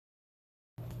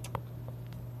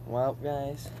Well,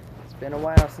 guys, it's been a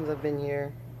while since I've been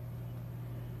here,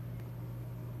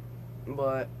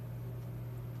 but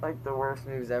like the worst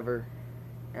news ever.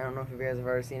 I don't know if you guys have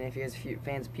already seen it. If you guys are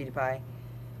fans of PewDiePie,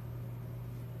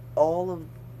 all of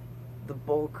the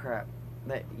bull crap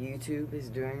that YouTube is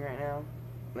doing right now,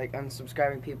 like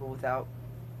unsubscribing people without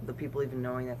the people even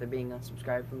knowing that they're being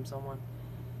unsubscribed from someone,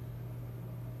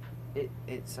 it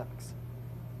sucks.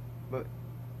 But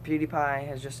PewDiePie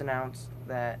has just announced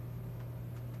that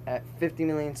at 50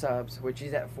 million subs, which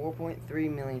he's at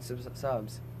 4.3 million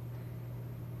subs,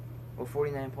 or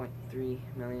 49.3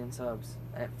 million subs.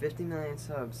 At 50 million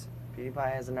subs,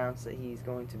 PewDiePie has announced that he's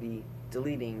going to be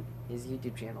deleting his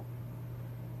YouTube channel.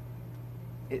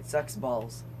 It sucks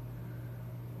balls.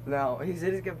 No, he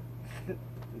said he's gonna.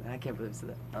 I can't believe he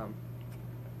said that.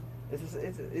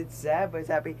 It's sad, but it's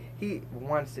happy. He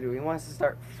wants to do it. He wants to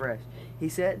start fresh. He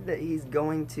said that he's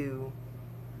going to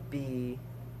be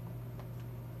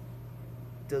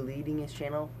deleting his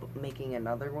channel, but making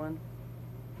another one.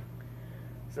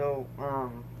 So,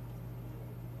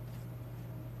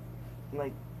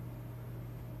 like,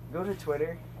 go to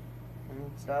Twitter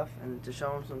and stuff, and to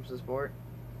show him some support,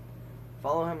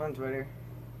 follow him on Twitter.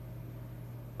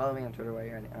 Follow me on Twitter while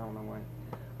you're at it. I don't know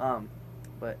why.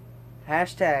 But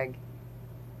hashtag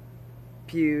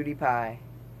PewDiePie,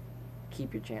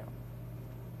 keep your channel.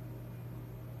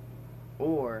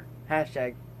 Or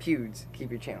hashtag Pewds,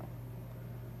 keep your channel.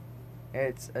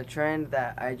 It's a trend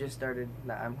that I just started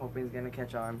that I'm hoping is going to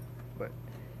catch on. But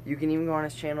you can even go on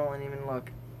his channel and even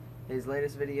look. His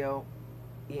latest video,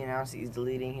 he announced he's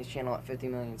deleting his channel at 50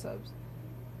 million subs.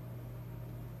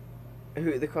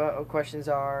 The questions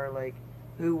are like,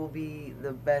 who will be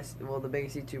the best, well, the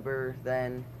biggest YouTuber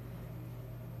then,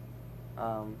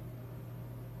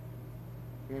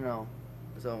 you know,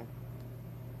 so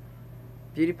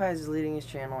PewDiePie is deleting his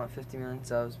channel at 50 million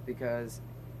subs because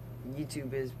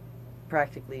YouTube is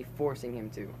practically forcing him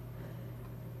to.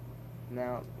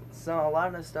 Now, so a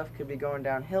lot of stuff could be going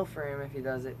downhill for him if he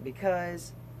does it,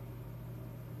 because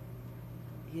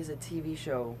he has a TV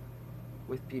show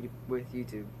with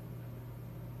YouTube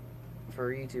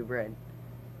for YouTube Red.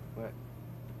 But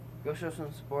go show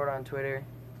some support on Twitter.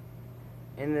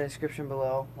 In the description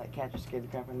below, that cat just scared the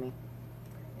crap out of me.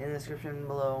 In the description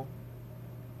below,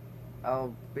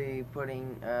 I'll be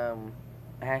putting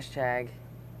hashtag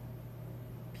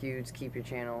Pewds keep your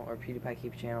channel, or PewDiePie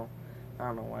keep your channel. I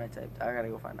don't know what I typed. I gotta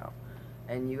go find out.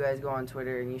 And you guys go on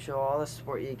Twitter and you show all the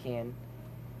support you can.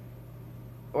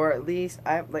 Or at least,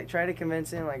 try to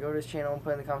convince him, go to his channel and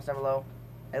put in the comments down below.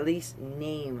 At least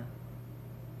name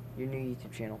your new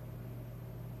YouTube channel.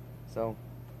 So,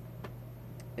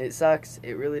 it sucks.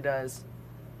 It really does.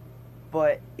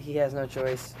 But he has no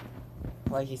choice.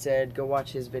 Like he said, go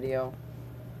watch his video.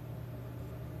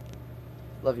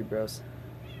 Love you, bros.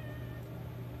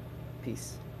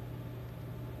 Peace.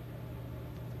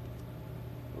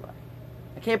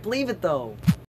 I can't believe it, though.